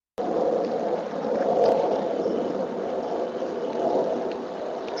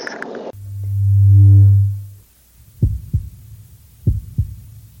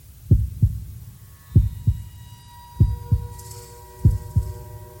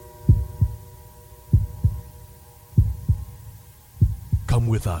Come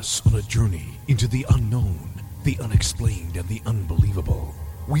with us on a journey into the unknown, the unexplained, and the unbelievable.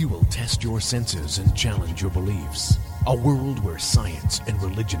 We will test your senses and challenge your beliefs. A world where science and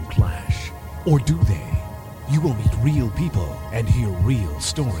religion clash. Or do they? You will meet real people and hear real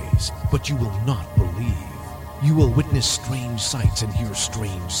stories, but you will not believe. You will witness strange sights and hear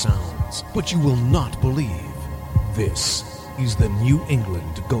strange sounds, but you will not believe. This is the New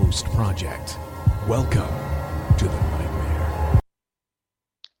England Ghost Project. Welcome to the nightmare.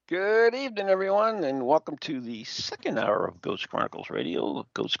 Good evening, everyone, and welcome to the second hour of Ghost Chronicles Radio,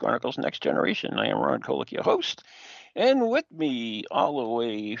 Ghost Chronicles Next Generation. I am Ron Kolick, your host, and with me, all the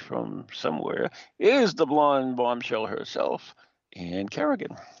way from somewhere, is the blonde bombshell herself, Ann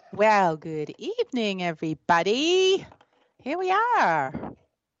Kerrigan. Well, good evening, everybody. Here we are,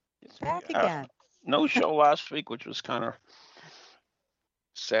 back again. No show last week, which was kind of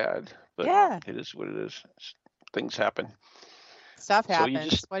sad, but Yeah. It is what it is. Things happen. Stuff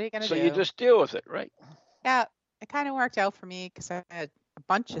happens. What are you going to do? So you just deal with it, right? Yeah, it kind of worked out for me because I had a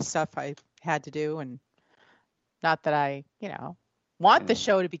bunch of stuff I had to do, and not that I, want the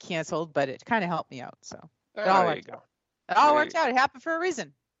show to be canceled, but it kind of helped me out. So it all worked out. It all worked out. It happened for a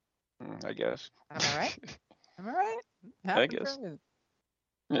reason. I guess. Am I right? Am I right? I guess.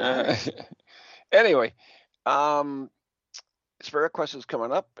 Yeah. Anyway, Spirit Quest is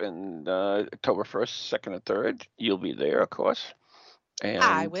coming up, and October 1st, 2nd, and 3rd. You'll be there, of course. And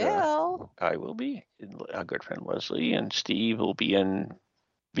I will. I will be. Our good friend Leslie and Steve will be in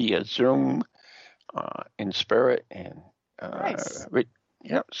via Zoom in spirit. And nice.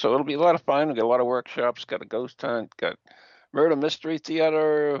 Yeah, so it'll be a lot of fun. We've got a lot of workshops, got a ghost hunt, got Murder Mystery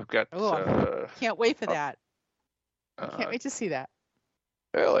Theater. We've got. Can't wait for that. I can't wait to see that.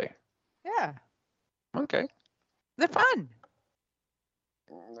 Really? Yeah. Okay. They're fun.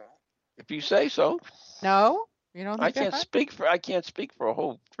 If you say so. No, you don't. Think I can't speak for a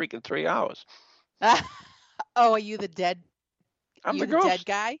whole freaking 3 hours. Oh, are you the dead? I'm the ghost. Dead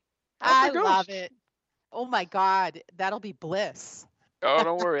guy. I love it. Oh my God, that'll be bliss. Oh,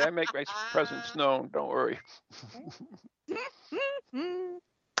 don't worry. I make my presence known. Don't worry.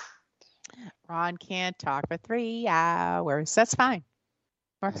 Ron can't talk for 3 hours. That's fine.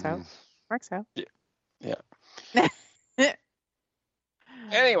 Works out. Yeah.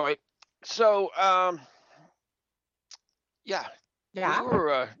 Anyway, so we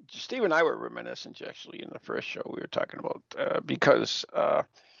were Steve and I were reminiscent actually in the first show we were talking about because for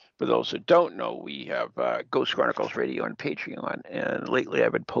those who don't know, we have Ghost Chronicles Radio on Patreon, and lately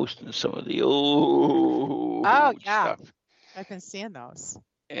I've been posting some of the old stuff. I've been seeing those.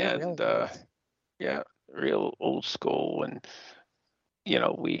 And real old school, and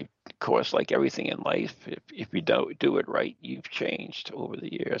we, of course, like everything in life, if you don't do it right, you've changed over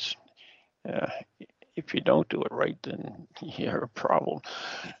the years. If you don't do it right, then you're a problem.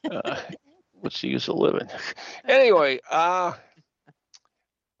 What's the use of living? Anyway, I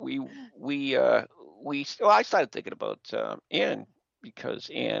started thinking about Ann, because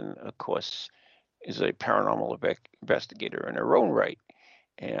Ann, of course, is a paranormal investigator in her own right.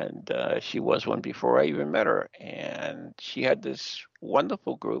 And she was one before I even met her. And she had this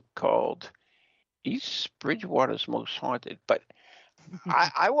wonderful group called East Bridgewater's Most Haunted. But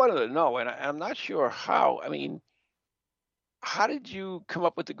I wanted to know, and I'm not sure how. I mean, how did you come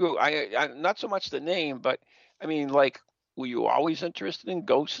up with the group? I not so much the name, but I mean, like, were you always interested in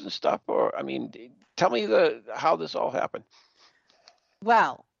ghosts and stuff? Or, I mean, tell me how this all happened.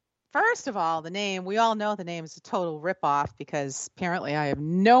 Well, first of all, the name, we all know the name is a total ripoff because apparently I have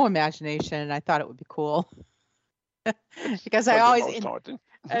no imagination and I thought it would be cool. Because I always,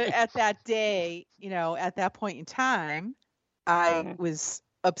 at that day, at that point in time, I was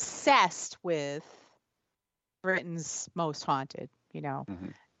obsessed with Britain's Most Haunted,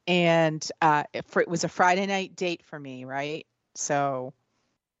 and it was a Friday night date for me, right? So,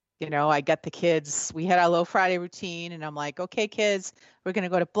 I got the kids. We had our little Friday routine, and I'm like, okay, kids, we're going to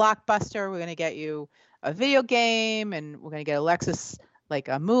go to Blockbuster. We're going to get you a video game, and we're going to get Alexis like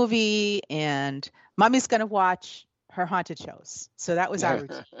a movie, and Mommy's going to watch her haunted shows. So that was our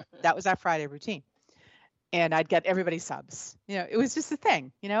routine. That was our Friday routine. And I'd get everybody subs. It was just a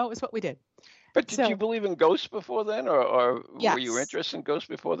thing. It was what we did. But did you believe in ghosts before then, or yes. Were you interested in ghosts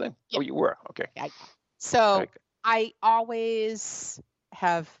before then? Yeah. Oh, you were. Okay. Yeah. So I always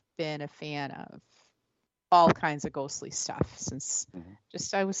have been a fan of all kinds of ghostly stuff since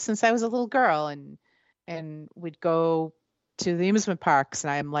I was a little girl, and we'd go to the amusement parks,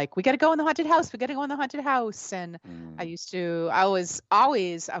 and I'm like, we got to go in the haunted house. We got to go in the haunted house. And I've always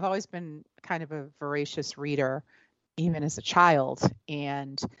been kind of a voracious reader, even as a child,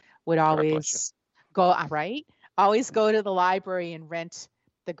 and would always go, right? always go to the library and rent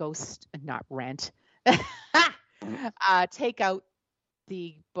the ghost, not rent, take out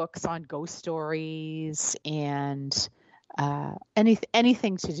the books on ghost stories and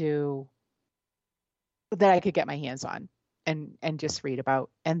anything to do that I could get my hands on and just read about.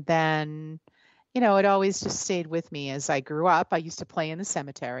 And then, it always just stayed with me as I grew up. I used to play in the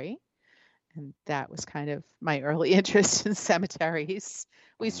cemetery, and that was kind of my early interest in cemeteries.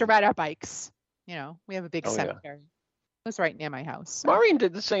 We used to ride our bikes. We have a big cemetery. It was right near my house. So. Maureen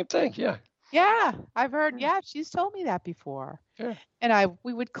did the same thing. Yeah. Yeah, I've heard. Yeah, she's told me that before. Yeah. And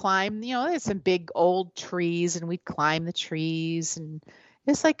we would climb. There's some big old trees, and we'd climb the trees, and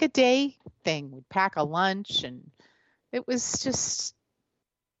it's like a day thing. We'd pack a lunch, and it was just,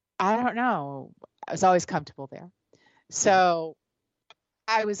 I don't know. I was always comfortable there, so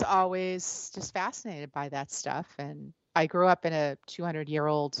I was always just fascinated by that stuff. And I grew up in a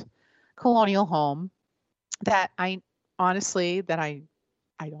 200-year-old colonial home that I don't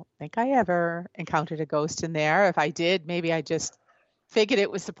think I ever encountered a ghost in there. If I did, maybe I just figured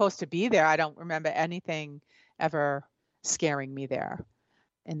it was supposed to be there. I don't remember anything ever scaring me there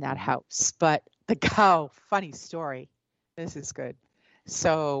in that house. But funny story. This is good.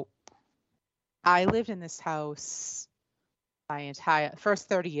 So I lived in this house my entire first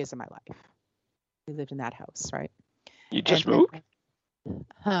 30 years of my life. We lived in that house, right? You just moved?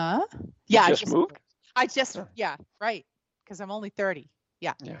 Huh? Yeah, I just moved. Yeah, right. Because I'm only 30.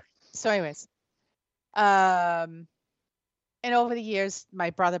 Yeah. Yeah. So anyways, and over the years,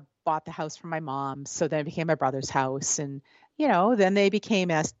 my brother bought the house from my mom. So then it became my brother's house. And, then they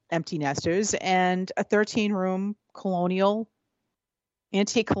became empty nesters, and a 13-room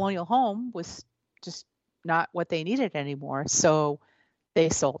antique colonial home was just not what they needed anymore. So they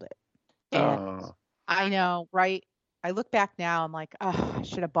sold it. And I know, right? I look back now, I'm like, oh, I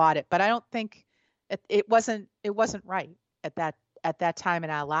should have bought it. But I don't think it wasn't right at that time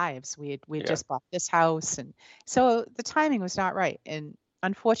in our lives. We had just bought this house, and so the timing was not right, and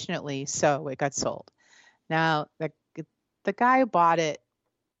unfortunately, so it got sold. Now the guy who bought it,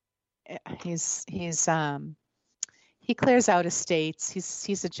 he clears out estates.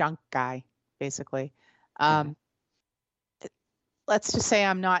 He's a junk guy, basically. Let's just say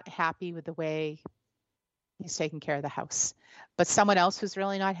I'm not happy with the way he's taking care of the house, but someone else who's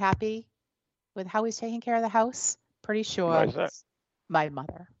really not happy with how he's taking care of the house, pretty sure. Why is that? My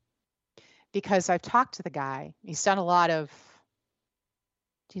mother, because I've talked to the guy. He's made a lot of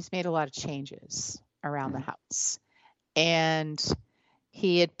changes around the house, and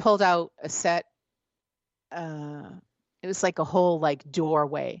he had pulled out a set. It was like a whole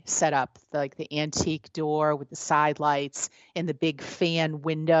doorway set up, like the antique door with the side lights and the big fan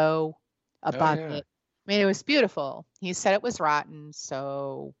window above it. I mean, it was beautiful. He said it was rotten,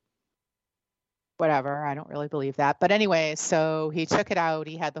 so whatever. I don't really believe that. But anyway, so he took it out.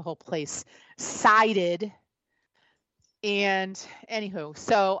 He had the whole place sided. And anywho,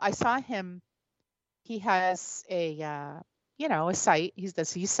 so I saw him. He has a site.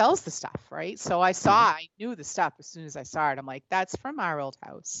 He sells the stuff, right? So I knew the stuff as soon as I saw it. I'm like, that's from our old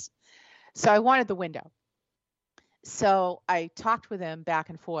house. So I wanted the window. So I talked with him back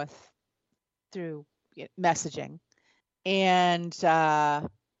and forth through messaging. And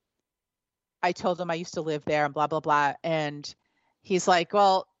I told him I used to live there and blah, blah, blah. And he's like,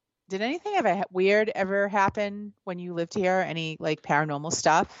 well, did anything weird ever happen when you lived here? Any paranormal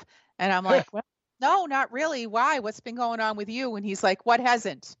stuff? And I'm like, well, no, not really. Why? What's been going on with you? And he's like, what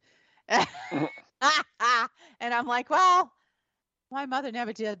hasn't? And I'm like, well, my mother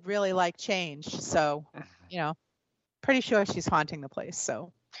never did really like change. So, pretty sure she's haunting the place.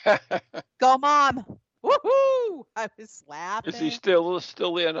 So go, Mom. Woohoo! I was laughing. Is he still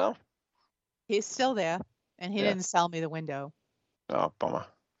there now? He's still there, and he didn't sell me the window. Oh, bummer.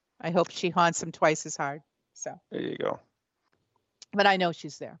 I hope she haunts him twice as hard. So there you go. But I know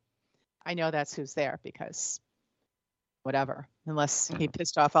she's there. I know that's who's there because whatever, unless he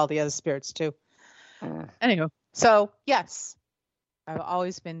pissed off all the other spirits too. Anyway, so yes, I've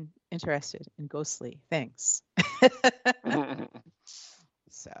always been interested in ghostly things.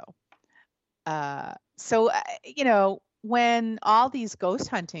 When all these ghost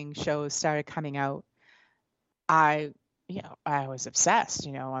hunting shows started coming out, I was obsessed,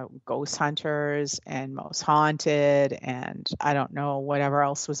 Ghost Hunters and Most Haunted, and I don't know whatever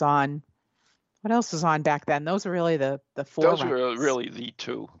else was on. What else was on back then? Those were really the four. Those were really the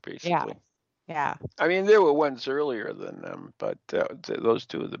two, basically. Yeah. I mean, there were ones earlier than them, but those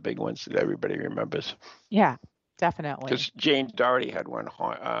two are the big ones that everybody remembers. Yeah, definitely. Because Jane Doherty had one,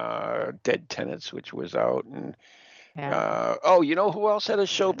 Dead Tenants, which was out, and Yeah. You know who else had a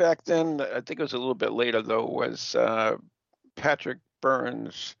show back then? I think it was a little bit later though. Was Patrick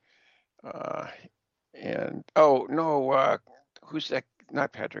Burns, and oh no, who's that?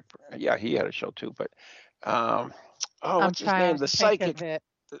 Not Patrick. Yeah, he had a show too. But I'm what's his name? trying The to think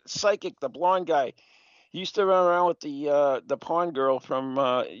psychic, of it. the blonde guy. He used to run around with the pawn girl from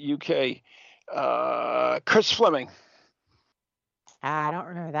UK, Chris Fleming. I don't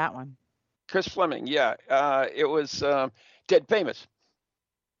remember that one. Chris Fleming, yeah. It was Dead Famous.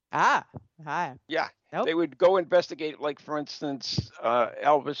 Hi. Yeah. Nope. They would go investigate, like, for instance,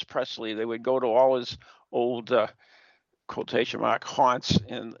 Elvis Presley. They would go to all his old quotation mark haunts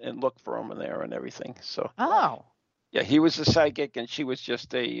and look for him in there and everything. So. Oh. Yeah, he was a psychic, and she was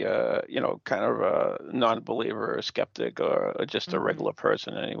just a kind of a non-believer, or a skeptic, or just a regular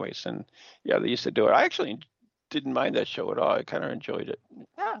person, anyways. And yeah, they used to do it. I actually didn't mind that show at all. I kind of enjoyed it.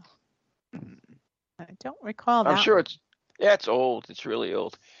 Oh. I don't recall that. I'm sure it's old. It's really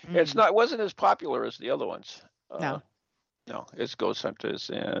old. It wasn't as popular as the other ones. No, it's Ghost Hunters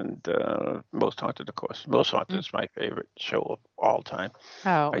and Most Haunted, of course. Most Haunted is my favorite show of all time.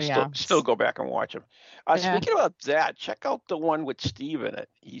 Oh, I still go back and watch them. Speaking about that, check out the one with Steve in it.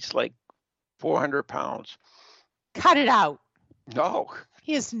 He's like 400 pounds. Cut it out. No.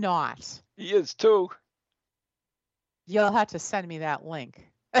 He is not. He is too. You'll have to send me that link.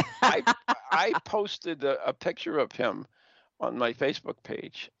 I posted a picture of him on my Facebook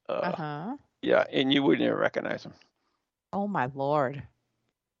page. Yeah, and you wouldn't even recognize him. Oh, my Lord.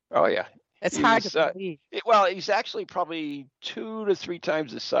 Oh, yeah. It's hard to believe. He's actually probably 2 to 3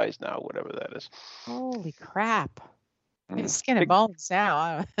 times the size now, whatever that is. Holy crap. He's skin and bones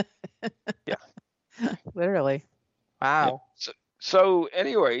now. Yeah. Literally. Wow. Yeah. So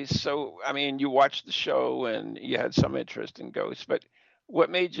anyways, I mean, you watched the show and you had some interest in ghosts, but what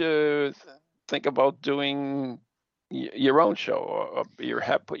made you think about doing your own show, or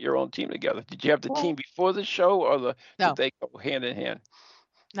put your own team together? Did you have the team before the show, or did they go hand in hand?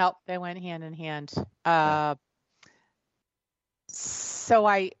 No, they went hand in hand. So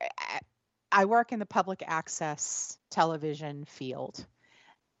I work in the public access television field,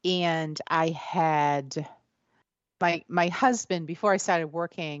 and I had my husband, before I started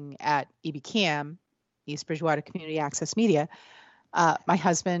working at EBCAM, East Bridgewater Community Access Media. My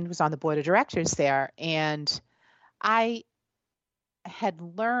husband was on the board of directors there, and I had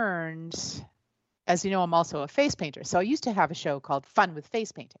learned, as you know, I'm also a face painter. So I used to have a show called Fun with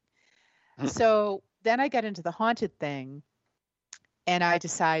Face Painting. So then I got into the haunted thing, and I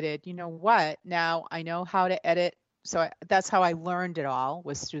decided, you know what? Now I know how to edit. So that's how I learned it all,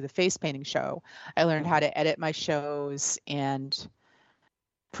 was through the face painting show. I learned how to edit my shows and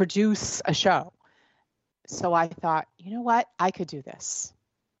produce a show. So I thought, you know what? I could do this.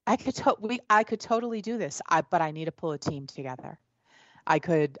 I could totally do this. But I need to pull a team together. I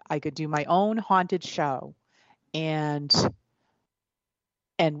could do my own haunted show and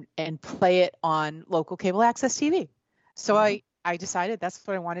play it on local cable access TV. So I decided that's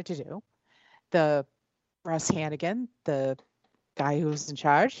what I wanted to do. The Russ Hannigan, the guy who's in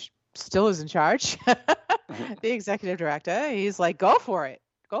charge, still is in charge, the executive director, he's like, go for it.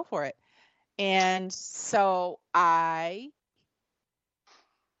 And so I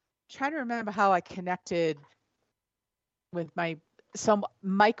trying to remember how I connected with Mike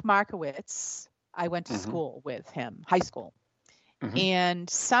Markowitz. I went to school with him, high school. And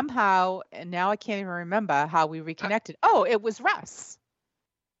somehow, and now I can't even remember how we reconnected. Oh, it was Russ.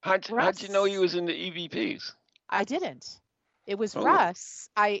 How'd you know he was in the EVPs? I didn't. It was Russ.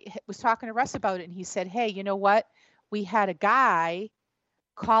 I was talking to Russ about it, and he said, hey, you know what? We had a guy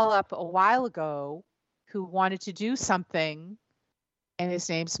call up a while ago who wanted to do something, and his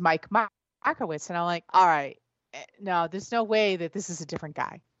name's Mike Markowitz. And I'm like, all right, no, there's no way that this is a different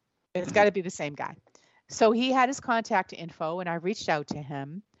guy. It's got to be the same guy. So he had his contact info, and I reached out to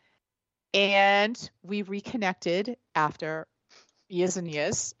him, and we reconnected after years and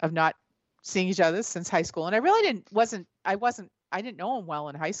years of not seeing each other since high school. And I really I didn't know him well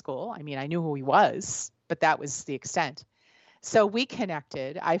in high school. I mean, I knew who he was, but that was the extent. So we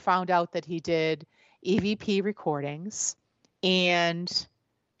connected. I found out that he did EVP recordings and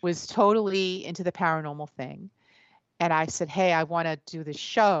was totally into the paranormal thing. And I said, hey, I want to do this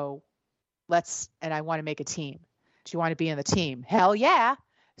show. And I want to make a team. Do you want to be in the team? Hell yeah.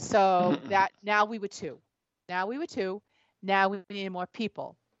 So now we were two. Now we needed more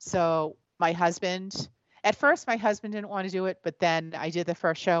people. So at first my husband didn't want to do it, but then I did the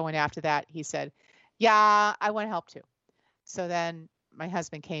first show. And after that, he said, yeah, I want to help too. So then my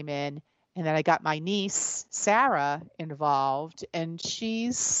husband came in, and then I got my niece, Sarah, involved, and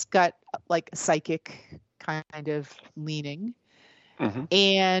she's got like a psychic kind of leaning. Mm-hmm.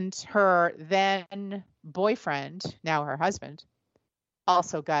 And her then boyfriend, now her husband,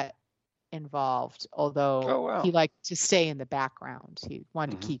 also got involved, although he liked to stay in the background. He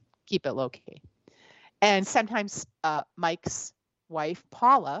wanted to keep it low key. And sometimes Mike's wife,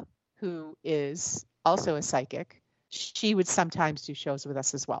 Paula, who is also a psychic, she would sometimes do shows with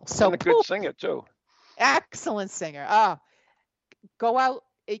us as well. So and a good singer too. Excellent singer. Oh, go out.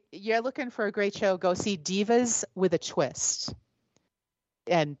 You're looking for a great show. Go see Divas with a Twist.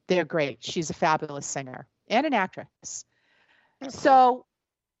 And they're great. She's a fabulous singer and an actress. Okay. So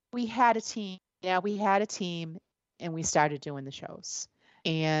we had a team. Yeah, we had a team and we started doing the shows.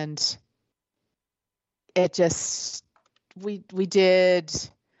 And it just, we did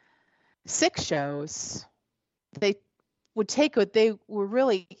 6 shows. They were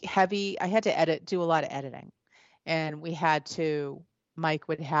really heavy. I had to do a lot of editing. And Mike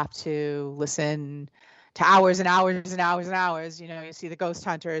would have to listen to hours and hours and hours and hours. You know, you see the ghost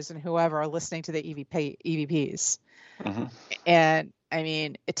hunters and whoever are listening to the EVPs. Mm-hmm. And I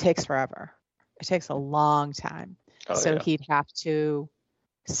mean, it takes forever. It takes a long time. He'd have to.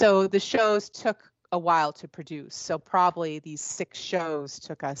 So the shows took a while to produce. So probably these 6 shows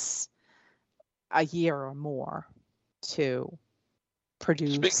took us a year or more to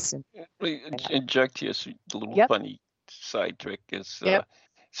produce. Inject here, a little funny side trick is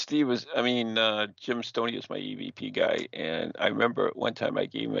Steve was, Jim Stoney is my EVP guy, and I remember one time I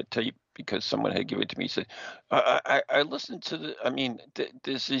gave him a tape because someone had given it to me. He said, I listened to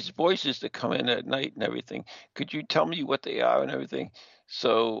there's these voices that come in at night and everything. Could you tell me what they are and everything?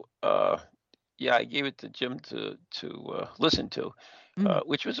 So, I gave it to Jim to listen to,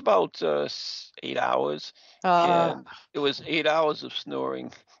 which was about 8 hours. And it was 8 hours of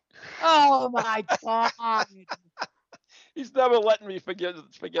snoring. Oh, my God. He's never letting me forget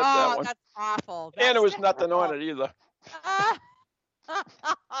that one. That's awful. And there was nothing on it either.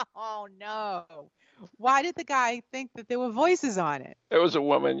 Oh, no. Why did the guy think that there were voices on it? It was a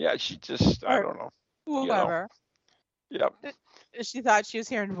woman. Yeah, she just, I don't know. Whoever. Yep. She thought she was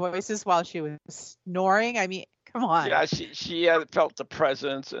hearing voices while she was snoring. I mean, come on. Yeah, she had felt the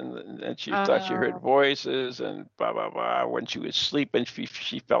presence, and she thought she heard voices and blah blah blah. When she was sleeping,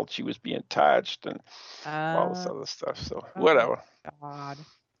 she felt she was being touched and all this other stuff. So whatever. God,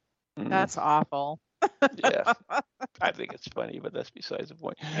 that's awful. Yeah, I think it's funny, but that's besides the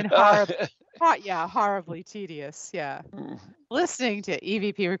point. And horribly tedious. Yeah, listening to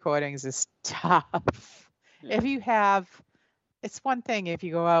EVP recordings is tough. Yeah. If you have. It's one thing if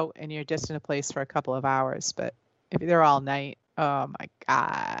you go out and you're just in a place for a couple of hours, but if they're all night, oh my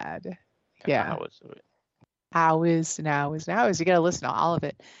God. Yeah. Hours and hours and hours. You got to listen to all of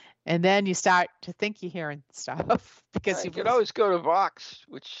it. And then you start to think you're hearing stuff because you could always go to Vox,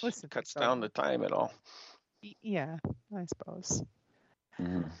 which cuts down the time and all. Yeah, I suppose.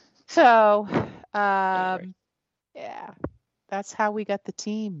 So, anyway. Yeah, that's how we got the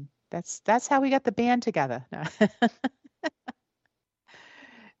team. That's how we got the band together.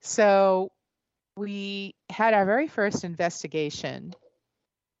 So we had our very first investigation.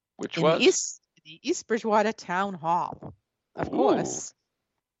 Which was? The East Bridgewater Town Hall, of course.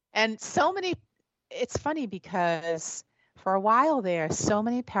 And it's funny because for a while there, so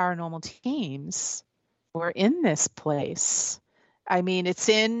many paranormal teams were in this place. I mean, it's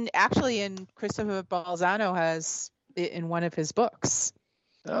in Christopher Balzano has it in one of his books.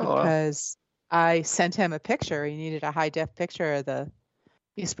 Because I sent him a picture. He needed a high-def picture of the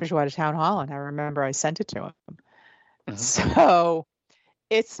East Bridgewater Town Hall, and I remember I sent it to him. Mm-hmm. So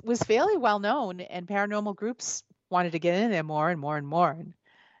it was fairly well known, and paranormal groups wanted to get in there more and more and more. And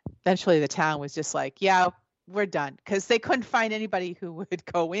eventually the town was just like, yeah, we're done, because they couldn't find anybody who would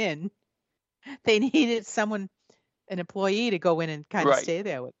go in. They needed an employee to go in and kind of stay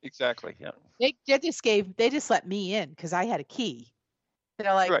there with. Exactly, yeah. They just let me in because I had a key.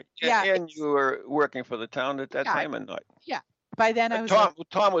 They're like, and you were working for the town at that time and not. Yeah. By then I was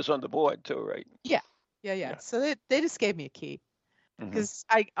Tom was on the board too, right? Yeah. So they just gave me a key because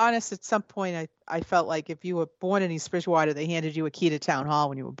at some point I felt like if you were born in East Bridgewater, they handed you a key to town hall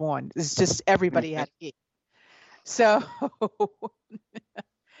when you were born. It's just everybody had a key. So,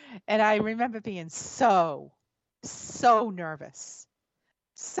 and I remember being so nervous,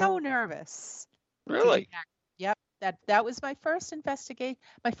 Really? Yep. That was my first investigation,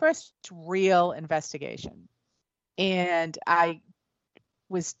 my first real investigation. And I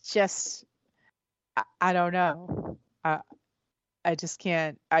was just, I don't know. I just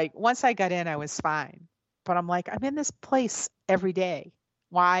can't. Once I got in, I was fine. But I'm like, I'm in this place every day.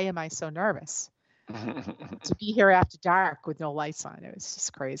 Why am I so nervous? To be here after dark with no lights on, it was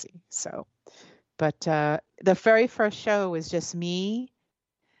just crazy. So, But the very first show was just me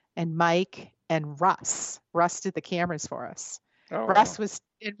and Mike and Russ. Russ did the cameras for us. Oh, Russ wow.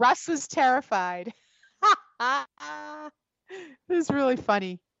 was terrified. It was really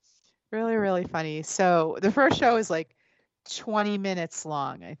funny. Really, really funny. So the first show is like 20 minutes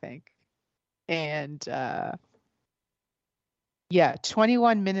long, I think. And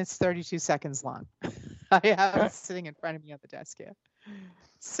 21 minutes, 32 seconds long. I have it sitting in front of me on the desk here.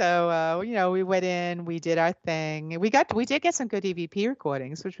 So, we went in, we did our thing. We did get some good EVP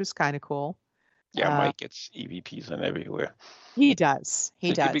recordings, which was kind of cool. Yeah, Mike gets EVPs in everywhere. He does.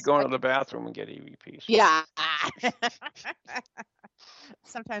 He does. You'd be going to the bathroom and get EVPs. Yeah.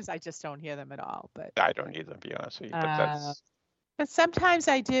 Sometimes I just don't hear them at all, but I don't either, to be honest with you. But sometimes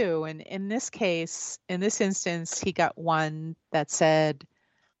I do. And in this case, in this instance, he got one that said,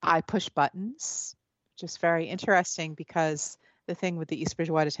 I push buttons, which is very interesting because the thing with the East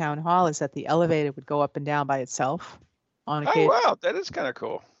Bridgewater Town Hall is that the elevator would go up and down by itself on occasion. Oh, wow. That is kind of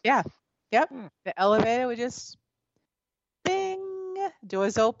cool. Yeah. Yep. The elevator would just bing,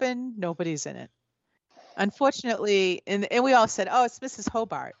 doors open, nobody's in it. Unfortunately, and we all said, oh, it's Mrs.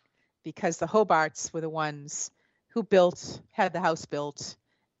 Hobart, because the Hobarts were the ones who had the house built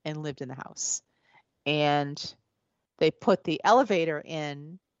and lived in the house. And they put the elevator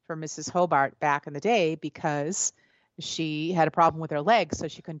in for Mrs. Hobart back in the day because she had a problem with her legs, so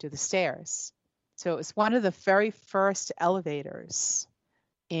she couldn't do the stairs. So it was one of the very first elevators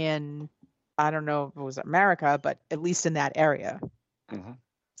in, I don't know if it was America, but at least in that area. Mm-hmm.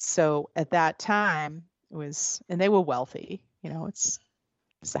 So at that time it was, and they were wealthy, it's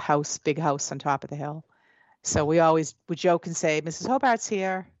a house, big house on top of the hill. So we always would joke and say, Mrs. Hobart's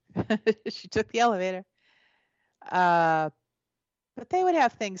here. She took the elevator. But they would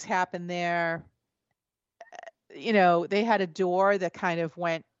have things happen there. They had a door that kind of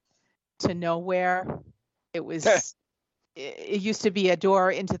went to nowhere. It was, it used to be a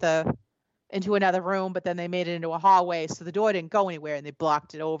door into another room, but then they made it into a hallway. So the door didn't go anywhere and they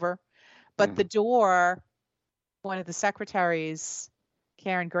blocked it over. But the door, one of the secretaries,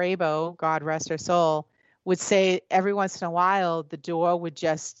 Karen Grabo, God rest her soul, would say every once in a while, the door would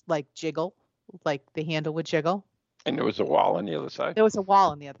just like jiggle, like the handle would jiggle. And there was a wall on the other side? There was a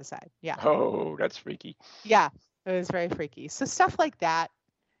wall on the other side. Yeah. Oh, that's freaky. Yeah, it was very freaky. So stuff like that,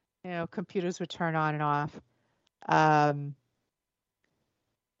 computers would turn on and off.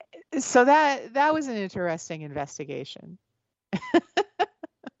 So that was an interesting investigation.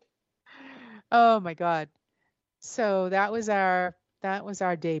 Oh my God. So that was our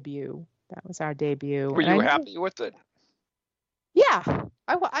debut. That was our debut. Were you happy with it? Yeah,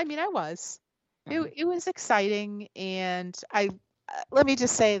 I was. Mm-hmm. It was exciting, and let me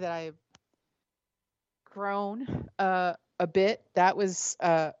just say that I've grown a bit. That was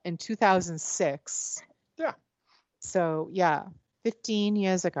in 2006. Yeah. So 15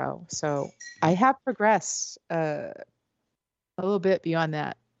 years ago. So I have progressed a little bit beyond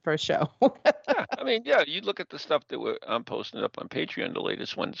that first show. You look at the stuff that I'm posting up on Patreon, the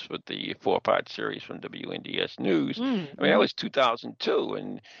latest ones with the 4-part series from WNDS News. That was 2002,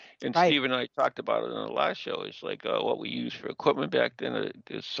 and right. Steve and I talked about it on the last show. It's like what we used for equipment back then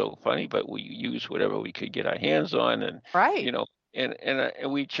is so funny, but we used whatever we could get our hands on, and right.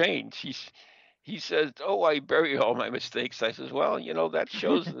 And we changed. He says, "Oh, I bury all my mistakes." I says, "Well, that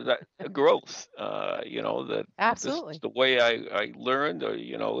shows that growth. That absolutely this is the way I learned,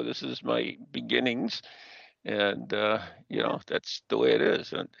 or this is my beginnings, and that's the way it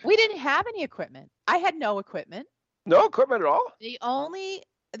is." And we didn't have any equipment. I had no equipment. No equipment at all. The only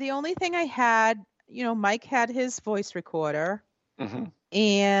thing I had, Mike had his voice recorder,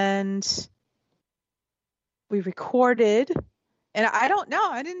 and we recorded. And I don't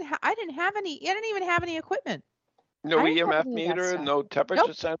know. I didn't have any. I didn't even have any equipment. No EMF meter. No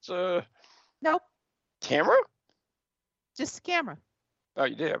temperature sensor. Nope. Camera. Just a camera. Oh,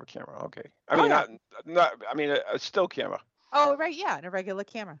 you did have a camera. Okay. Not. I mean, a still camera. Oh, right. Yeah, and a regular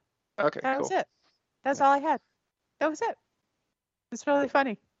camera. Okay. That was it. That's all I had. That was it. It's really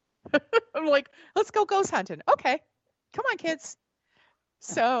funny. I'm like, let's go ghost hunting. Okay, come on, kids.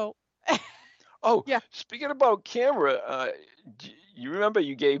 So. Oh, yeah. Speaking about camera, you remember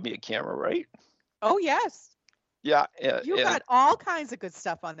you gave me a camera, right? Oh, yes. Yeah. You got all kinds of good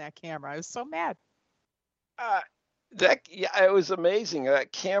stuff on that camera. I was so mad. It was amazing.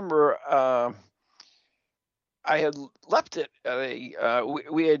 That camera, I had left it at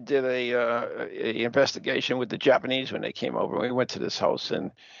we had did a investigation with the Japanese when they came over. We went to this house,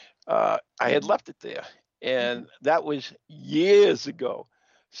 and I had left it there, and that was years ago.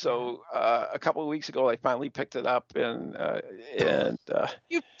 So a couple of weeks ago, I finally picked it up, and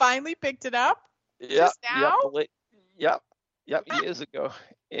you finally picked it up? Yep. Just now? Yep. Years ago.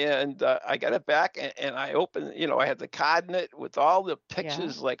 And I got it back, and I opened, I had the card in it with all the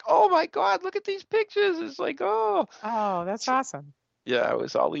pictures, like, oh my God, look at these pictures. It's like, oh. Oh, that's awesome. Yeah, it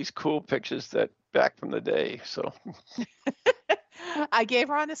was all these cool pictures that back from the day. So I gave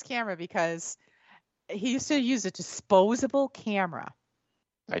Ron this camera because he used to use a disposable camera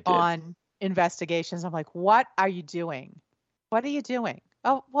I did. on investigations. I'm like, what are you doing? What are you doing?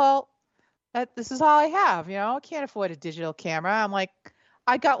 Oh, well, this is all I have. I can't afford a digital camera. I'm like,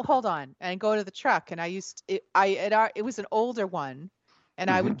 hold on, and go to the truck. And I used it. It was an older one, and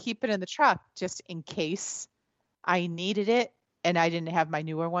I would keep it in the truck just in case I needed it, and I didn't have my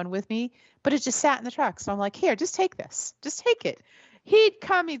newer one with me. But it just sat in the truck. So I'm like, here, just take this. Just take it. He'd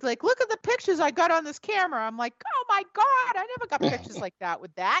come. He'd like, look at the pictures I got on this camera. I'm like, oh my God, I never got pictures like that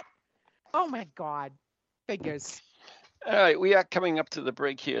with that. Oh my God, figures. All right, we are coming up to the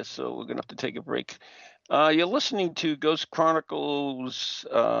break here, so we're going to have to take a break. You're listening to Ghost Chronicles,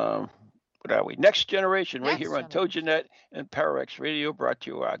 what are we? Next Generation, right here on TogiNet and Pararex Radio, brought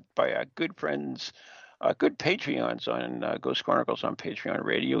to you by our good friends, good Patreons on Ghost Chronicles on Patreon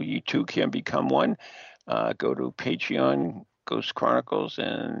Radio. You too can become one. Go to Patreon, Ghost Chronicles,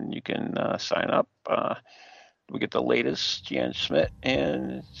 and you can sign up. We get the latest, Jan Schmidt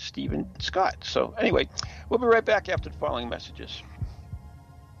and Stephen Scott. So anyway, we'll be right back after the following messages.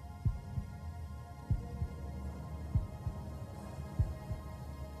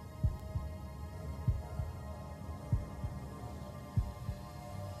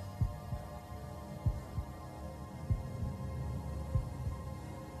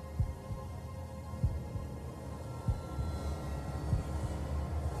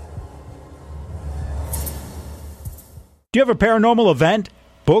 Do you have a paranormal event,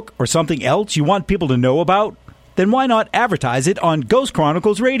 book, or something else you want people to know about? Then why not advertise it on Ghost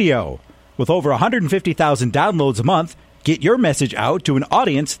Chronicles Radio? With over 150,000 downloads a month, get your message out to an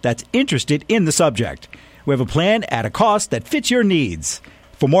audience that's interested in the subject. We have a plan at a cost that fits your needs.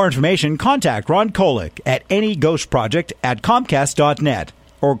 For more information, contact Ron Kolick at anyghostproject@comcast.net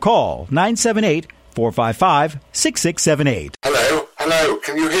or call 978-455-6678. Hello,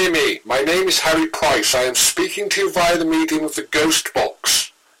 can you hear me? My name is Harry Price. I am speaking to you via the medium of the Ghost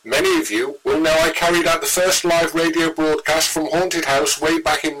Box. Many of you will know I carried out the first live radio broadcast from Haunted House way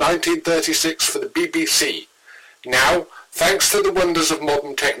back in 1936 for the BBC. Now, thanks to the wonders of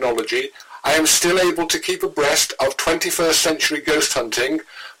modern technology, I am still able to keep abreast of 21st century ghost hunting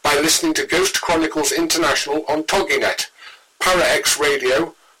by listening to Ghost Chronicles International on TogiNet, Pararex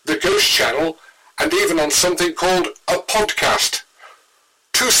Radio, the Ghost Channel, and even on something called a podcast.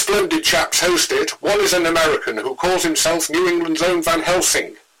 Two splendid chaps host it. One is an American who calls himself New England's own Van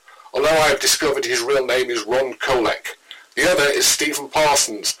Helsing, although I have discovered his real name is Ron Kolick. The other is Stephen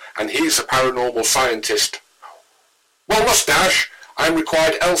Parsons, and he's a paranormal scientist. Well, mustache, I am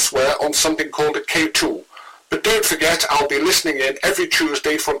required elsewhere on something called a K2. But don't forget, I'll be listening in every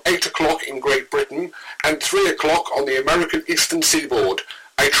Tuesday from 8 o'clock in Great Britain and 3 o'clock on the American Eastern Seaboard.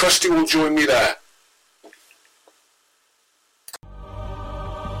 I trust you will join me there.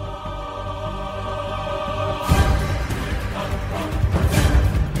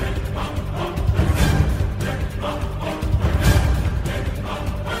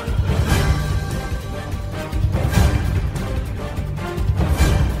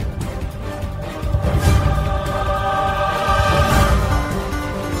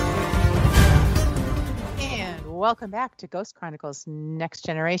 Welcome back to Ghost Chronicles Next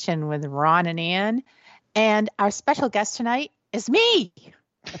Generation with Ron and Ann. And our special guest tonight is me,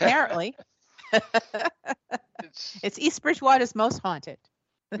 apparently. It's East Bridgewater's most haunted.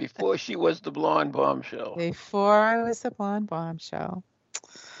 Before she was the blonde bombshell. Before I was the blonde bombshell.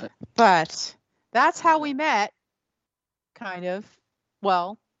 But that's how we met, kind of.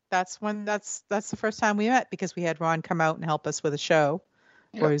 Well, that's the first time we met, because we had Ron come out and help us with a show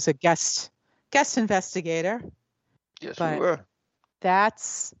where he was a guest investigator. Yes, but we were.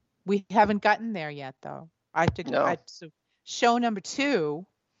 We haven't gotten there yet, though. So show number 2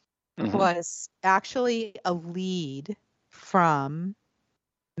 was actually a lead from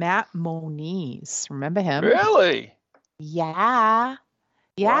Matt Moniz. Remember him? Really? Yeah.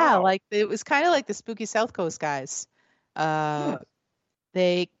 Yeah. Wow. Like, it was kind of like the Spooky South Coast guys.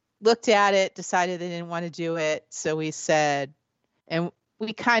 They looked at it, decided they didn't want to do it. So we said, and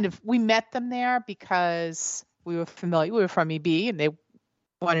we met them there because we were familiar. We were from EB, and they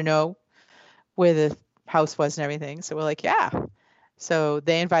want to know where the house was and everything. So we're like, yeah. So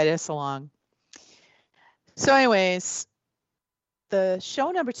they invited us along. So anyways, the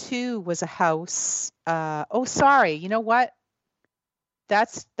show number 2 was a house. Oh, sorry. You know what?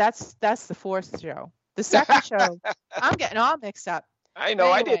 That's the fourth show. The second show, I'm getting all mixed up. I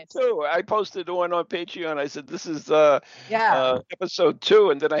know, Anyways. I did too. I posted one on Patreon. I said, this is Yeah. episode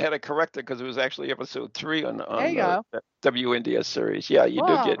 2, and then I had to correct it because it was actually episode 3 on There you the WNDS series. Yeah, you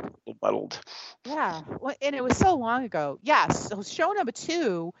do get a little muddled. Yeah. Well, and it was so long ago. Yes. So show number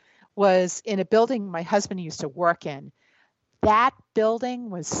 2 was in a building my husband used to work in. That building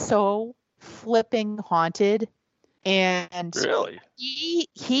was so flipping haunted. And really, he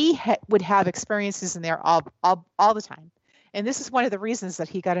would have experiences in there all the time. And this is one of the reasons that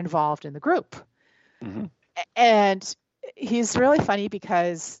he got involved in the group. Mm-hmm. And he's really funny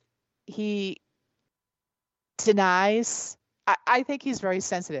because he denies. I think he's very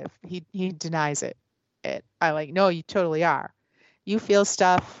sensitive. He denies it. I like, no, you totally are. You feel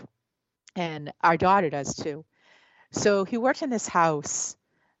stuff, and our daughter does too. So he worked in this house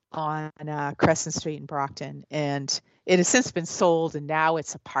on Crescent Street in Brockton, and it has since been sold, and now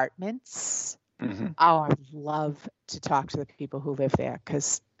it's apartments. Mm-hmm. Oh, I would love to talk to the people who live there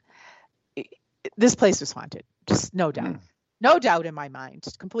because this place was haunted. Just no doubt. No doubt in my mind,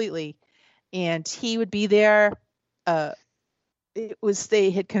 completely. And he would be there.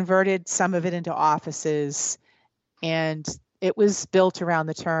 They had converted some of it into offices, and it was built around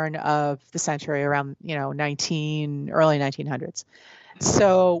the turn of the century, around, early 1900s.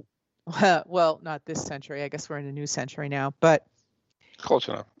 So, well, not this century. I guess we're in a new century now, but close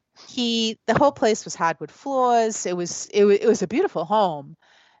enough. The whole place was hardwood floors. It was a beautiful home,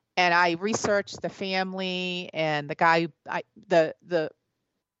 and I researched the family and the guy. The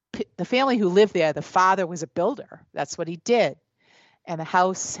family who lived there. The father was a builder. That's what he did, and the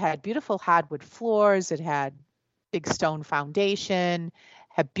house had beautiful hardwood floors. It had big stone foundation.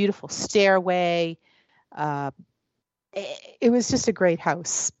 Had beautiful stairway. It was just a great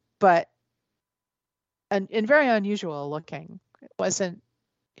house, but and very unusual looking.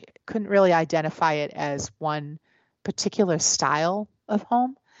 Couldn't really identify it as one particular style of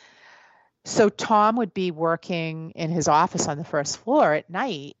home. So Tom would be working in his office on the first floor at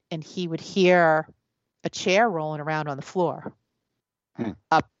night, and he would hear a chair rolling around on the floor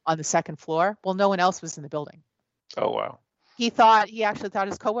up on the second floor. Well, no one else was in the building. Oh, wow. He actually thought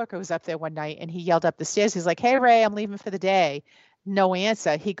his coworker was up there one night, and he yelled up the stairs. He's like, "Hey, Ray, I'm leaving for the day." No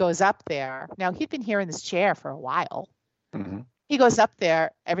answer. He goes up there. Now, he'd been hearing this chair for a while. Mm-hmm. He goes up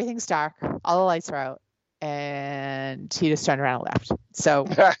there, everything's dark, all the lights are out, and he just turned around and left. So,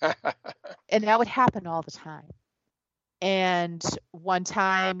 and that would happen all the time. And one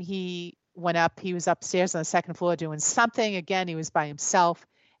time he went up, he was upstairs on the second floor doing something. Again, he was by himself,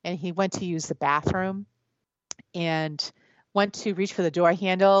 and he went to use the bathroom and went to reach for the door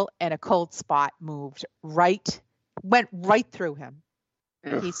handle, and a cold spot went right through him.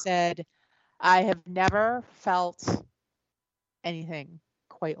 Ugh. He said, "I have never felt anything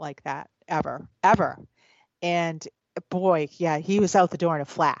quite like that ever." And boy, yeah, he was out the door in a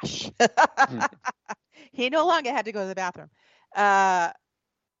flash. He no longer had to go to the bathroom.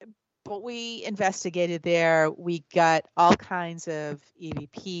 But we investigated there. We got all kinds of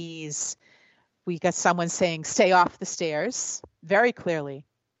EVPs. We got someone saying, "Stay off the stairs," very clearly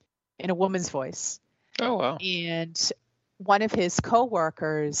in a woman's voice. Oh, wow. And one of his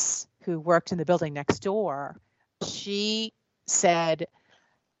coworkers who worked in the building next door, she said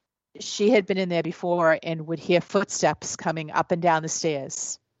she had been in there before and would hear footsteps coming up and down the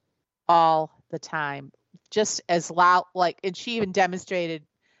stairs all the time, just as loud, and she even demonstrated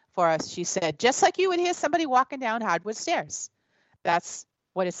for us. She said, just like you would hear somebody walking down hardwood stairs. That's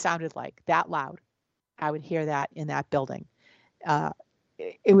what it sounded like, that loud. I would hear that in that building.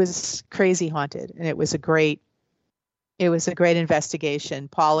 It was crazy haunted, and it was a great investigation.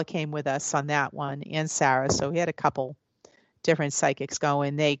 Paula came with us on that one, and Sarah. So we had a couple different psychics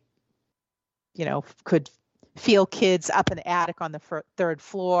going. They, could feel kids up in the attic on the third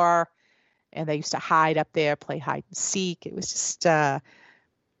floor, and they used to hide up there, play hide and seek. It was just that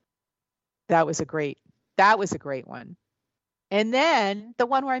was a great one. And then the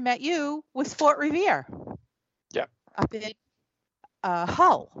one where I met you was Fort Revere. Yeah. Up in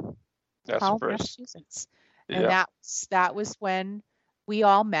Hull. That's Hull, the first. Massachusetts. And that was when we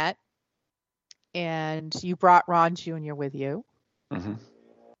all met, and you brought Ron Jr. with you. Mm-hmm.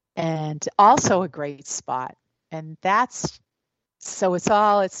 And also a great spot. And it's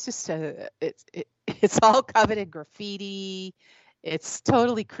all covered in graffiti. It's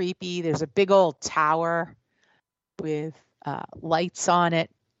totally creepy. There's a big old tower with lights on it.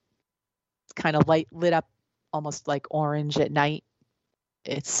 It's kind of lit up almost like orange at night.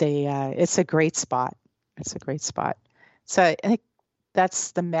 It's a great spot. It's a great spot. So I think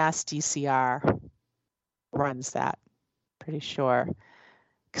that's the Mass DCR runs that, pretty sure.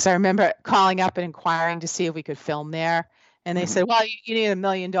 because I remember calling up and inquiring to see if we could film there. And they said, well, you need $1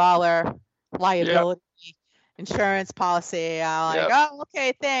 million liability insurance policy. I'm like, oh,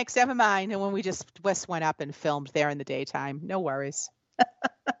 okay, thanks, never mind. And when we just went up and filmed there in the daytime, no worries.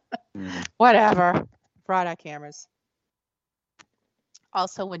 Whatever. Brought our cameras.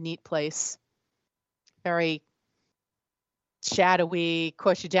 Also a neat place. Very shadowy. Of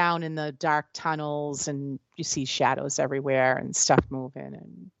course, you're down in the dark tunnels and you see shadows everywhere and stuff moving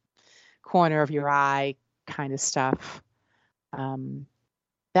and corner of your eye kind of stuff.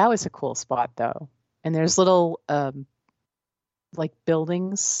 That was a cool spot though. And there's little like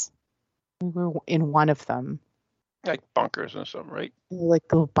buildings. We were in one of them. Like bunkers and something, right? Like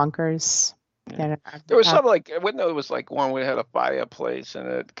little bunkers. Yeah. There was some like, I wouldn't know, it was like one where it had a fireplace and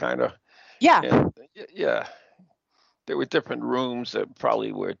it kind of. Yeah. Yeah. There were different rooms that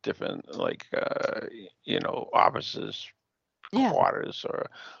probably were different, like, offices, quarters, or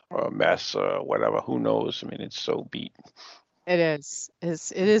a mess or whatever. Who knows? I mean, it's so beat. It is.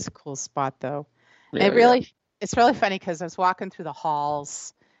 It is a cool spot, though. Yeah, it's really funny because I was walking through the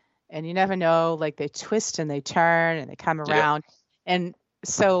halls, and you never know, like they twist and they turn and they come around. Yeah. And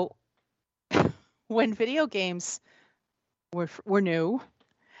so when video games were new,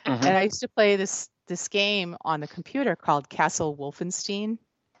 and I used to play this game on the computer called Castle Wolfenstein.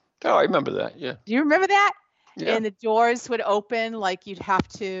 Oh, I remember that. Yeah. Do you remember that? Yeah. And the doors would open, like you'd have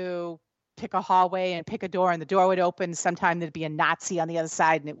to pick a hallway and pick a door, and the door would open. Sometime there'd be a Nazi on the other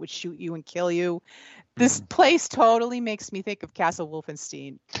side and it would shoot you and kill you. This place totally makes me think of Castle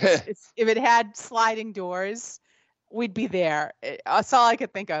Wolfenstein. If it had sliding doors, we'd be there. That's all I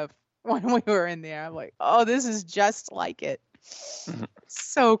could think of when we were in there. I'm like, oh, this is just like it.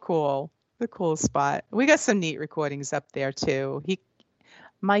 So cool. The cool spot. We got some neat recordings up there too.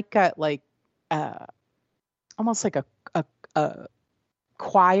 Mike got like almost like a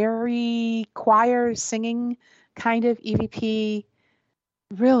choir singing kind of EVP.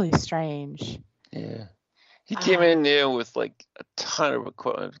 Really strange. Yeah. He came in there with like a ton of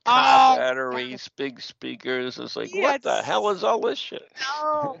equipment, batteries, big speakers. It's like, what the hell is all this shit?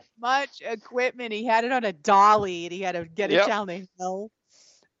 So much equipment. He had it on a dolly and he had to get it down the hill.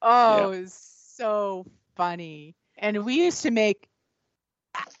 Oh, it was so funny. And we used to make,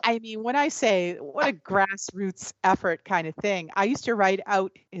 I mean, when I say what a grassroots effort kind of thing, I used to write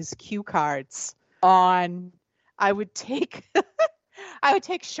out his cue cards on, I would take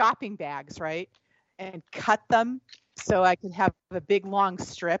shopping bags, right? And cut them so I could have a big long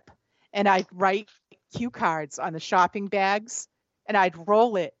strip. And I'd write cue cards on the shopping bags and I'd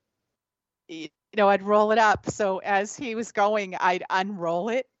roll it. I'd roll it up. So as he was going, I'd unroll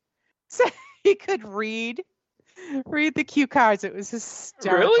it so he could read the cue cards. It was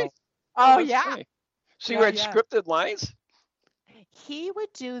hysterical. Really? Oh, yeah. Funny. So you had scripted lines? He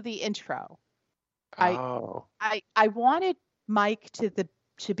would do the intro. Oh. I wanted Mike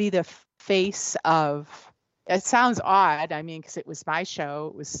to be the face of, it sounds odd, I mean, because it was my show,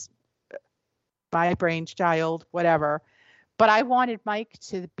 it was my brainchild, whatever, but I wanted Mike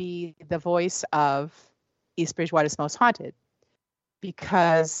to be the voice of East Bridgewater's Most Haunted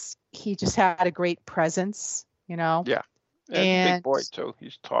because he just had a great presence, Yeah. And big boy too.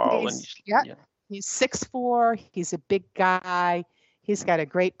 He's tall he's 6'4", he's a big guy, he's got a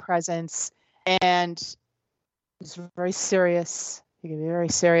great presence, and he's very serious. He can be very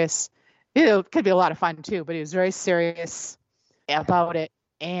serious. It could be a lot of fun too, but he was very serious about it.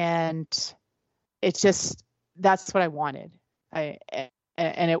 And that's what I wanted. I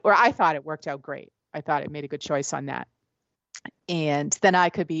thought it worked out great. I thought it made a good choice on that. And then I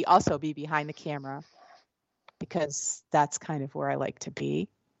could also be behind the camera because that's kind of where I like to be.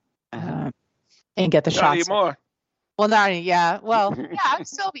 And get the shots. Not anymore. Well, not any, yeah. Well, yeah, I'm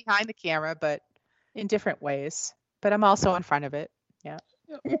still behind the camera, but in different ways. But I'm also in front of it. Yeah.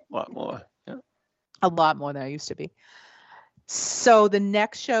 A lot more. Yeah. A lot more than I used to be. So the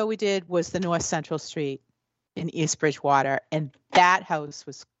next show we did was the North Central Street in East Bridgewater. And that house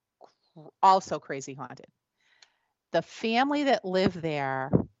was also crazy haunted. The family that lived there,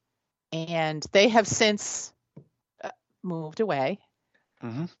 and they have since moved away.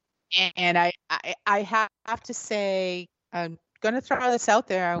 Mm-hmm. And I have to say, I'm going to throw this out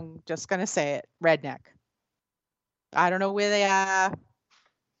there. I'm just going to say it. Redneck. I don't know where they are,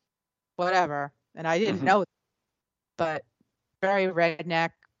 whatever. And I didn't know, but very redneck,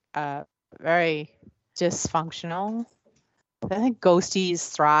 very dysfunctional. I think ghosties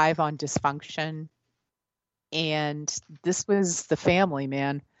thrive on dysfunction. And this was the family,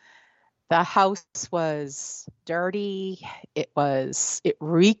 man. The house was dirty. It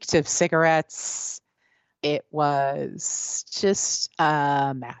reeked of cigarettes. It was just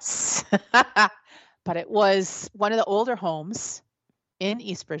a mess. But it was one of the older homes in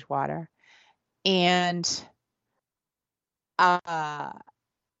East Bridgewater. And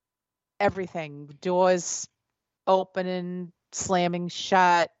everything, doors opening, slamming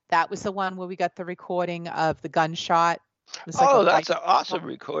shut. That was the one where we got the recording of the gunshot. Oh, that's an awesome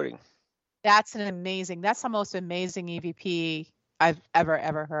recording. That's that's the most amazing EVP I've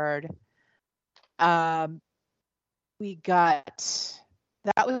ever heard. That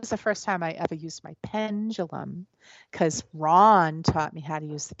was the first time I ever used my pendulum, because Ron taught me how to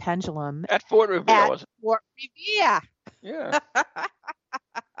use the pendulum. At Fort Revere, was it? Fort Revere. Yeah.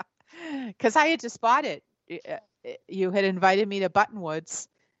 Because I had just bought it. You had invited me to Buttonwoods,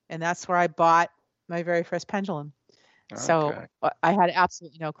 and that's where I bought my very first pendulum. Okay. So I had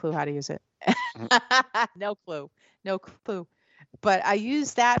absolutely no clue how to use it. No clue. But I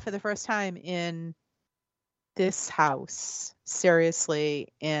used that for the first time in this house, seriously,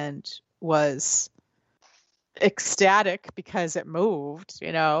 and was ecstatic because it moved,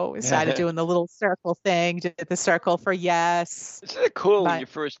 we started doing the little circle thing, did the circle for yes. Isn't it cool when you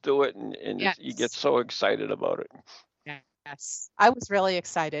first do it and yes. You get so excited about it? Yes, I was really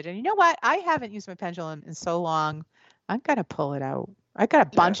excited. And you know what? I haven't used my pendulum in so long. I'm going to pull it out. I got a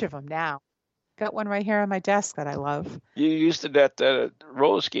bunch of them now. Got one right here on my desk that I love. You used it at the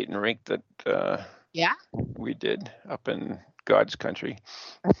roller skating rink that we did up in God's country.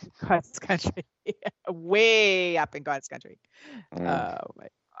 God's country. Way up in God's country. Oh my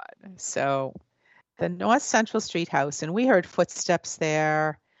God. So the North Central Street house, and we heard footsteps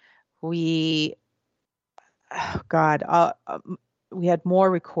there. We had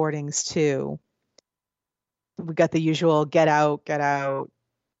more recordings too. We got the usual get out.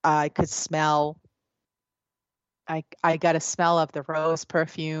 I could smell. I got a smell of the rose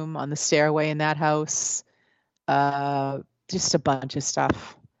perfume on the stairway in that house. Just a bunch of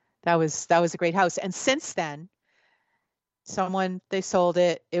stuff. That was a great house. And since then, they sold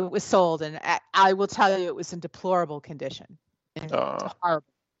it. It was sold, and I will tell you, it was in deplorable condition.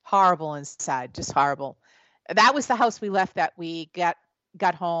 Horrible inside, just horrible. That was the house we left that we got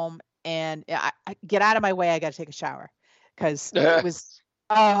home, and I get out of my way. I got to take a shower because it was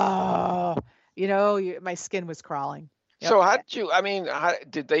my skin was crawling. Yep. So how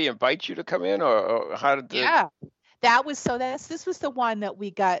did they invite you to come in, or how did they? Yeah, this was the one that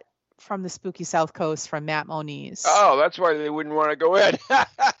we got from the Spooky South Coast from Matt Moniz. Oh, that's why they wouldn't want to go in.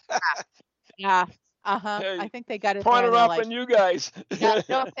 Yeah. Hey, I think they got it. Point it up on you guys. Yeah,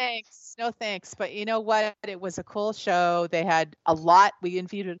 no thanks. But you know what? It was a cool show. They had a lot. We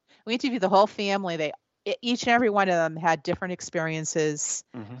interviewed the whole family. Each and every one of them had different experiences.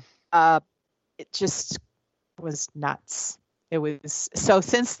 Mm-hmm. It just was nuts. It was so.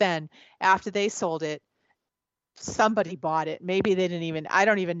 Since then, after they sold it, somebody bought it. Maybe they didn't even. I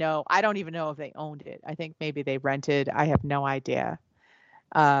don't even know. I don't even know if they owned it. I think maybe they rented. I have no idea.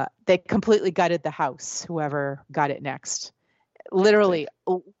 They completely gutted the house, whoever got it next. Literally,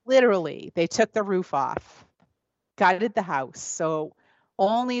 they took the roof off, gutted the house. So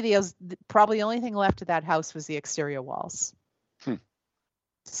probably the only thing left of that house was the exterior walls.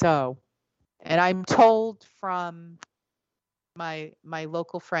 So, and I'm told from my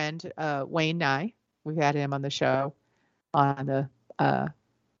local friend, Wayne Nye, we've had him on the show, on the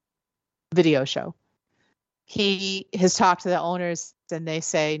video show. He has talked to the owners, and they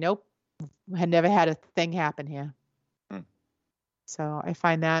say, nope, had never had a thing happen here. So I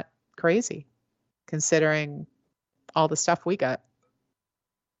find that crazy, considering all the stuff we got.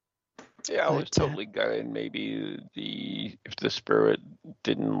 Yeah, I was totally gutted. Maybe if the spirit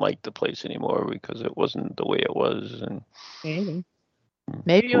didn't like the place anymore because it wasn't the way it was, and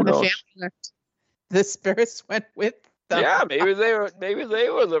maybe when the family left, the spirits went with them. Yeah, maybe they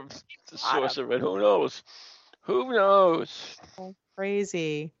were the source of it. Who knows? Who knows? Oh,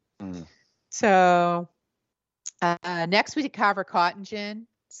 crazy. So next we did Carver Cotton Gin.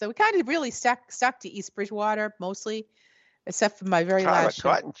 So we kind of really stuck to East Bridgewater mostly, except for my very last show.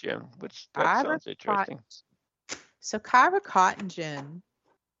 Carver Cotton Gin, which sounds interesting. So Carver Cotton Gin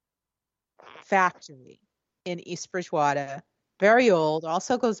factory in East Bridgewater, very old,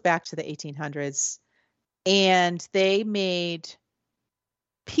 also goes back to the 1800s, and they made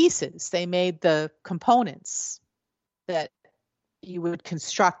pieces. They made the components that you would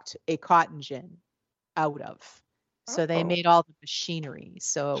construct a cotton gin out of. So they made all the machinery.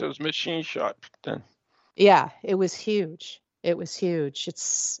 So it was machine shop then. Yeah, it was huge.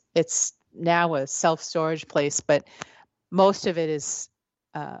 It's now a self-storage place, but most of it is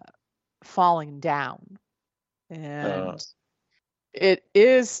falling down. And it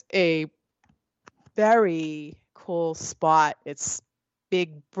is a very cool spot. It's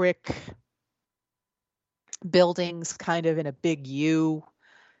big brick buildings kind of in a big U.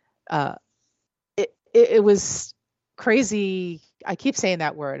 It was crazy. I keep saying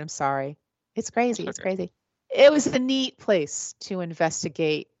that word. I'm sorry. It's crazy. It's crazy. It was a neat place to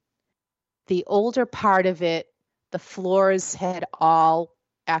investigate. The older part of it, the floors had all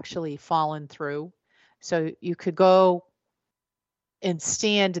actually fallen through. So you could go and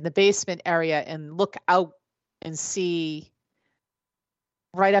stand in the basement area and look out and see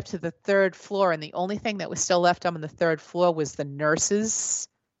right up to the third floor. And the only thing that was still left on the third floor was the nurses'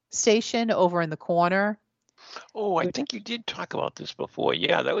 station over in the corner. Oh, I think you did talk about this before.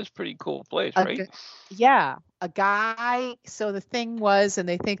 Yeah, that was a pretty cool place, right? Yeah, a guy. So the thing was, and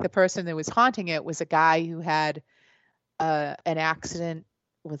they think the person that was haunting it was a guy who had an accident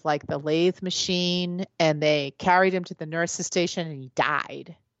with like the lathe machine, and they carried him to the nurse's station and he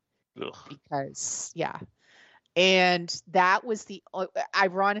died. Ugh. Because, yeah. And that was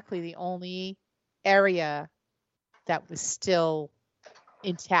ironically, the only area that was still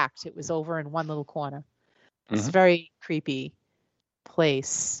intact. It was over in one little corner. It's a very creepy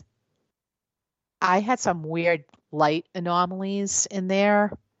place. I had some weird light anomalies in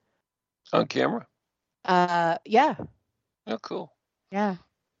there. On camera? Yeah. Oh, cool. Yeah.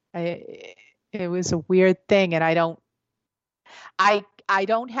 It was a weird thing, and I don't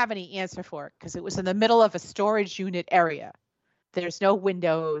have any answer for it because it was in the middle of a storage unit area. There's no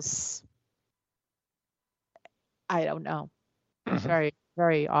windows. I don't know. It's very,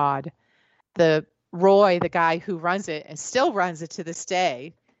 very odd. Roy, the guy who runs it and still runs it to this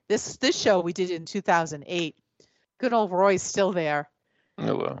day. This show we did in 2008. Good old Roy's still there.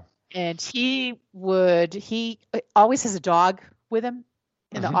 Oh, well. And he always has a dog with him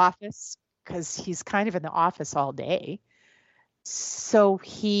in the office because he's kind of in the office all day. So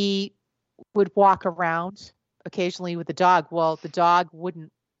he would walk around occasionally with the dog. Well, the dog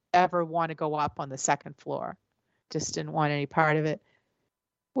wouldn't ever want to go up on the second floor. Just didn't want any part of it.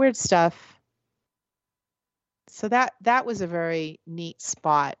 Weird stuff. So that was a very neat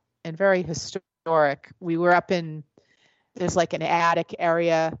spot and very historic. We were there's like an attic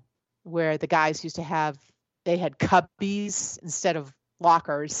area where the guys used to they had cubbies instead of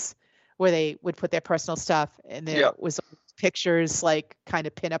lockers where they would put their personal stuff. And there was pictures, like kind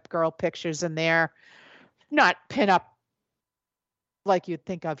of pinup girl pictures in there. Not pinup like you'd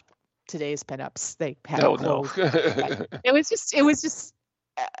think of today's pinups. They had clothes. It was just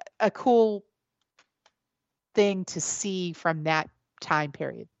a cool thing to see from that time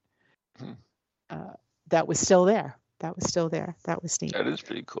period. That was still there. That was neat. That is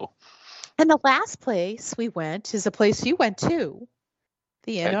pretty cool. And the last place we went is a place you went to,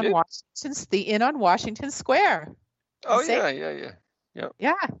 the Inn on Washington Square. Oh, yeah.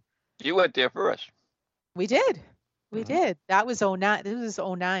 You went there first. We did. We did. That was 2009. This was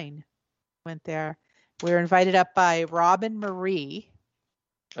 2009. Went there. We were invited up by Robin Marie.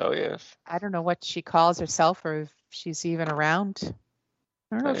 Oh, yes. I don't know what she calls herself or if she's even around.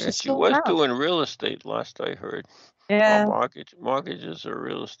 I don't know if she's she still was around. doing real estate last I heard. Yeah. Mortgages or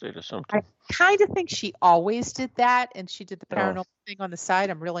real estate or something. I kind of think she always did that, and she did the paranormal thing on the side.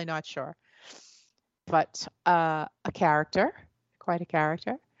 I'm really not sure. But a character, quite a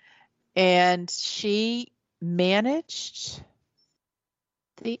character. And she managed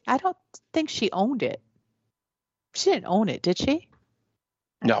I don't think she owned it. She didn't own it, did she?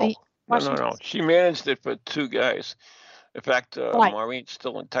 No. She managed it for two guys. In fact, Maureen's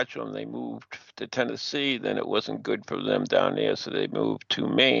still in touch with them. They moved to Tennessee. Then it wasn't good for them down there, so they moved to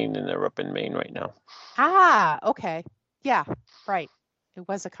Maine, and they're up in Maine right now. Ah, okay. Yeah, right. It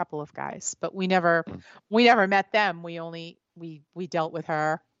was a couple of guys, but we never met them. We dealt with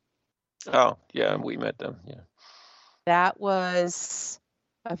her. Oh, yeah, we met them. Yeah. That was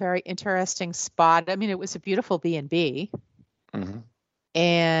a very interesting spot. I mean, it was a beautiful B&B.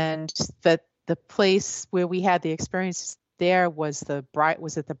 And the place where we had the experience there was it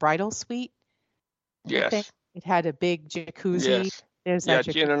the bridal suite? Yes. It had a big jacuzzi. Yes. There's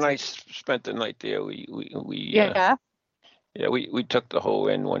Jen and I spent the night there. We took the whole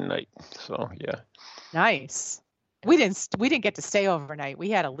inn one night. So yeah. Nice. We didn't get to stay overnight.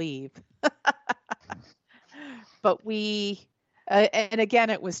 We had to leave. But and again,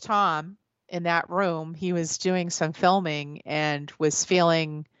 it was Tom in that room. He was doing some filming and was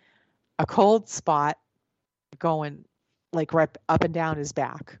feeling a cold spot going like right up and down his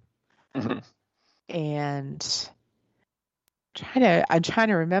back. And I'm trying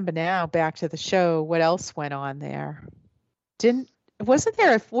to remember now, back to the show, what else went on there. Wasn't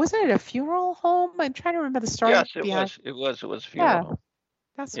it a funeral home? I'm trying to remember the story. Yes, it was. It was a funeral home.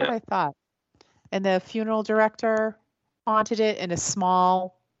 That's what I thought. and the funeral director haunted it, and a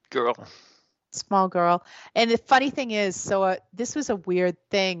small girl. And the funny thing is, so this was a weird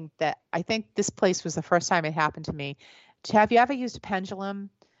thing that I think this place was the first time it happened to me. Have you ever used a pendulum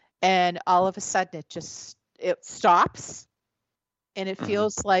and all of a sudden it stops and it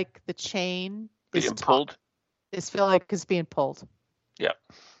feels like the chain is being pulled? It feels like it's being pulled. Yeah.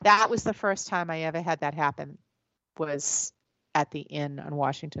 That was the first time I ever had that happen, was at the inn on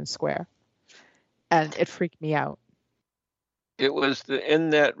Washington Square. And it freaked me out. It was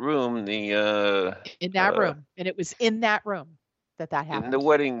in that room, and it was in that room that happened.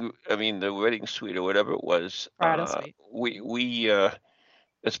 In the wedding suite or whatever it was. Suite. We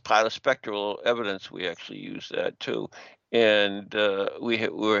as part of spectral evidence, we actually used that too, and we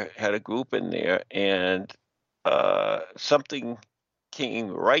had a group in there, and something came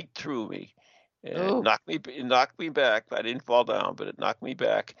right through me, and it knocked me back. I didn't fall down, but it knocked me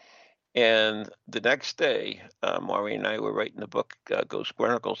back. And the next day, Maureen and I were writing the book Ghost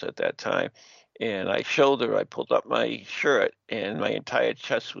Chronicles at that time, and I showed her. I pulled up my shirt, and my entire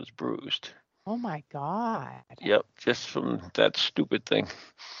chest was bruised. Oh my God! Yep, just from that stupid thing.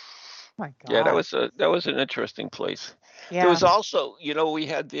 Oh my God! Yeah, that was an interesting place. Yeah. There was also, we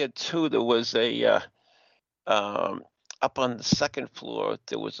had there too. There was a up on the second floor.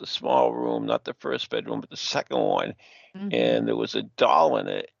 There was a small room, not the first bedroom, but the second one. And there was a doll in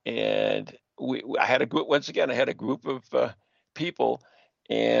it, and I had a group. Once again, I had a group of people,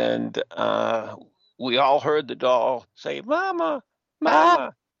 and we all heard the doll say, "Mama,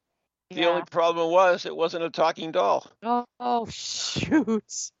 Mama." The only problem was it wasn't a talking doll. Oh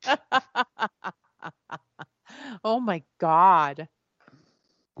shoot! Oh my God,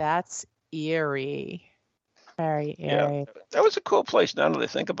 that's eerie. Very eerie. Yeah, that was a cool place. Now that I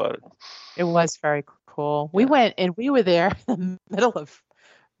think about it, it was very cool. We went, and we were there in the middle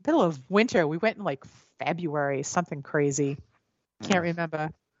of winter. We went in like February, something crazy. Can't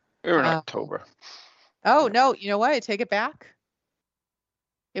remember. We were in October. Oh no! You know what? I take it back.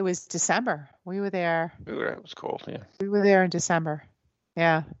 It was December. We were there. It was cold. Yeah. We were there in December.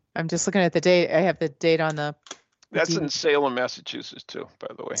 Yeah. I'm just looking at the date. I have the date on the. That's in Salem, Massachusetts, too, by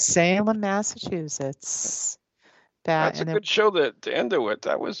the way. Salem, Massachusetts. That's a good show to end it with.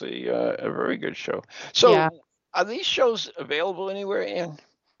 That was a very good show. So, are these shows available anywhere, Ann?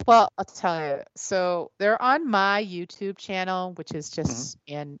 Well, I'll tell you. So they're on my YouTube channel, which is just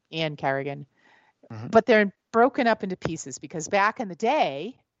Ann Carrigan, but they're broken up into pieces because back in the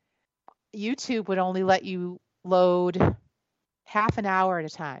day, YouTube would only let you load half an hour at a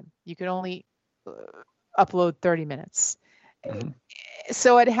time. You could only upload 30 minutes.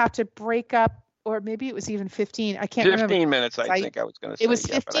 So I'd have to break up, or maybe it was even 15. I can't remember. 15 minutes, I think I was going to say. It was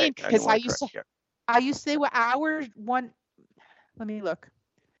 15 because I used to say, well, hour one. Let me look.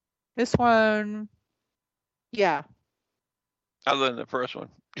 This one, yeah. Other than the first one.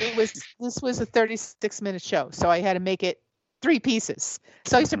 This was a 36-minute show, so I had to make it 3 pieces.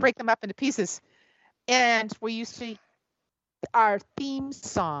 So I used to break them up into pieces, and we used to. Our theme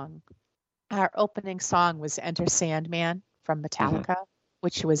song, our opening song was "Enter Sandman" from Metallica,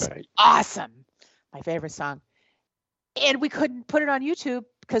 which was awesome, my favorite song. And we couldn't put it on YouTube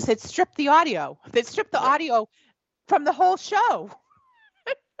because they'd stripped the audio. They'd stripped the audio from the whole show.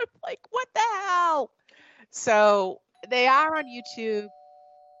 Like, what the hell? So they are on YouTube.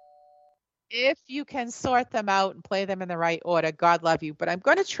 If you can sort them out and play them in the right order, God love you. But I'm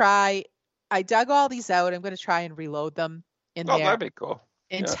going to try. I dug all these out. I'm going to try and reload them in their that'd be cool.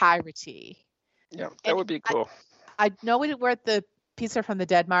 entirety. Yeah, that would be cool. I know we're at the Pizza from the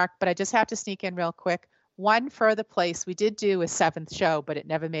Dead mark, but I just have to sneak in real quick. One further place. We did do a 7th show, but it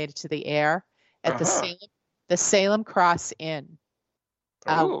never made it to the air at the Salem Cross Inn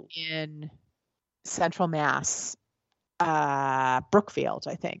out in Central Mass, Brookfield,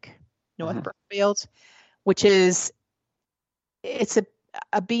 I think. North Brookfield, which is it's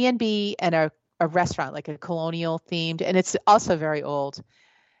a B&B and a restaurant, like a colonial themed, and it's also very old.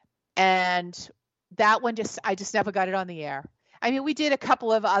 And that one I just never got it on the air. I mean, we did a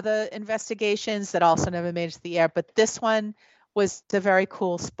couple of other investigations that also never made it to the air, but this one was a very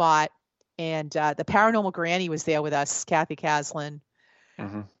cool spot. And the Paranormal Granny was there with us, Kathy Caslin.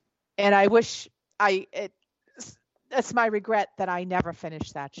 And I wish that's my regret that I never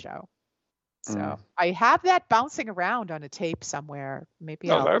finished that show. So I have that bouncing around on a tape somewhere. Maybe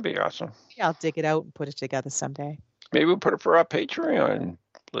that'd be awesome. I'll dig it out and put it together someday. Maybe we'll put it for our Patreon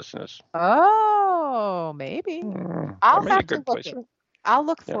listeners. Oh, maybe. I'll have to look. I'll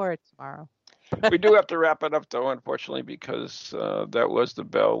look for it tomorrow. We do have to wrap it up, though, unfortunately, because that was the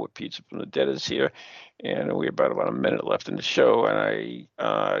bell with Pizza from the Dead is here, and we have about a minute left in the show. And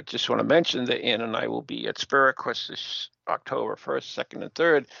I just want to mention that Ann and I will be at Spirit Quest this October 1st, 2nd, and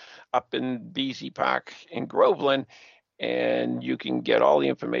 3rd up in BZ Park in Groveland. And you can get all the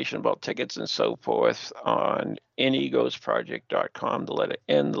information about tickets and so forth on neghostproject.com, the letter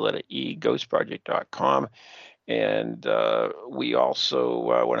N, the letter E, ghostproject.com. And we also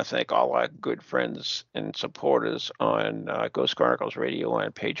want to thank all our good friends and supporters on Ghost Chronicles Radio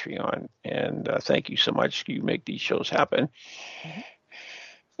and Patreon. And thank you so much. You make these shows happen. Mm-hmm.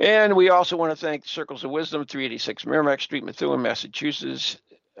 And we also want to thank Circles of Wisdom, 386 Merrimack Street, Methuen, Massachusetts,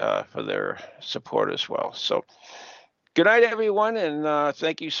 for their support as well. So good night, everyone. And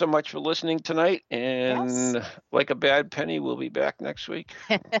thank you so much for listening tonight. And like a bad penny, we'll be back next week.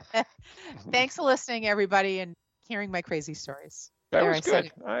 Thanks for listening, everybody, and hearing my crazy stories. That was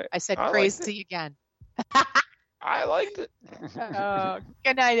good. I said crazy again. I liked it.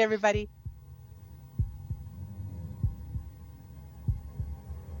 Good night, everybody.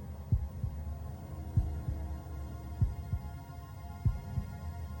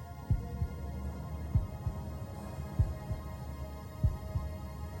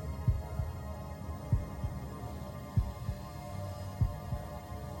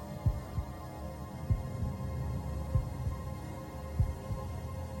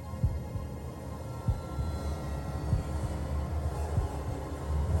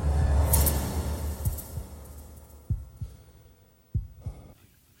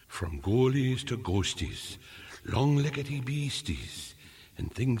 From ghoulies to ghosties, long-leggedy beasties,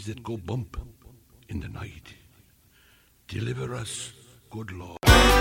 and things that go bump in the night. Deliver us, good Lord.